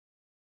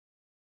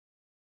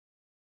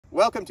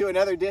Welcome to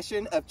another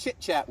edition of Chit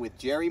Chat with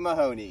Jerry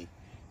Mahoney.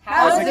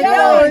 How's it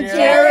going,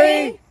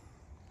 Jerry?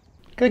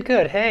 Good,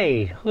 good.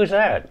 Hey, who's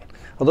that?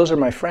 Well, those are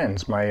my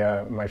friends,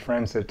 my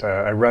friends that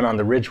I run on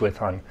the ridge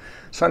with on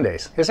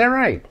Sundays. Is that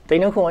right? They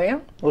know who I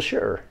am? Well,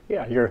 sure.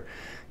 Yeah, you're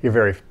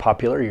very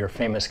popular. You're a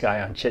famous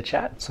guy on Chit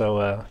Chat.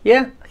 So,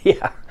 yeah.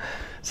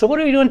 So what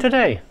are we doing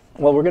today?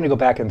 Well, we're going to go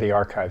back into the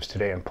archives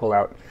today and pull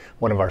out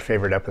one of our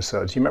favorite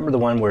episodes. You remember the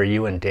one where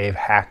you and Dave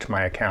hacked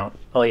my account?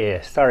 Oh, yeah.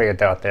 Sorry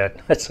about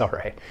that. That's all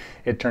right.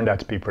 It turned out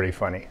to be pretty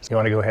funny. You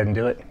want to go ahead and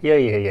do it?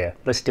 Yeah.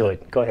 Let's do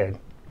it. Go ahead.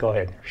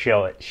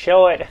 Show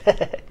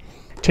it.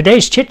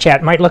 Today's Chit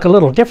Chat might look a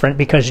little different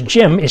because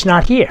Jim is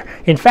not here.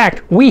 In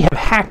fact, we have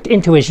hacked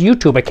into his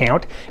YouTube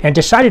account and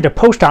decided to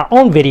post our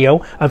own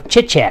video of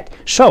Chit Chat.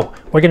 So,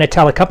 we're going to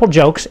tell a couple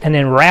jokes and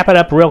then wrap it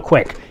up real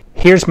quick.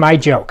 Here's my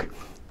joke.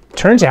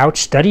 Turns out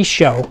studies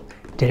show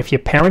that if your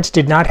parents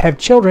did not have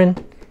children,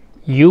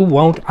 you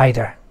won't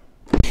either.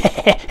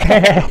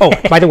 Oh,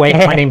 by the way,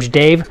 my name's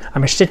Dave.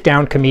 I'm a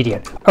sit-down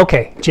comedian.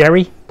 Okay,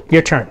 Jerry,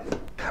 your turn.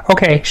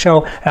 Okay,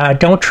 so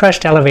don't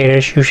trust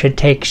elevators. You should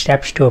take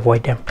steps to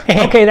avoid them.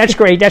 Okay, that's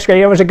great. That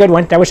was a good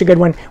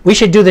one. We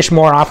should do this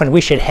more often.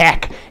 We should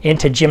hack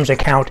into Jim's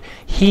account.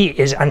 He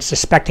is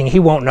unsuspecting. He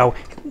won't know.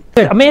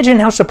 Imagine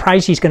how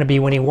surprised he's going to be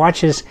when he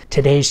watches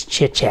today's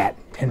Chit Chat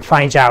and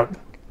finds out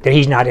that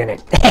he's not in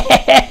it.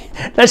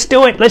 Let's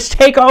do it. Let's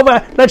take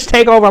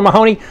over,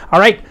 Mahoney. All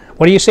right.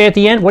 What do you say at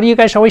the end? What do you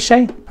guys always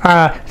say?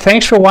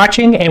 Thanks for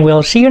watching, and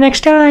we'll see you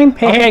next time.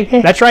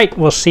 Okay, that's right.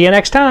 We'll see you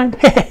next time.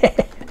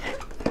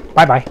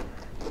 Bye-bye.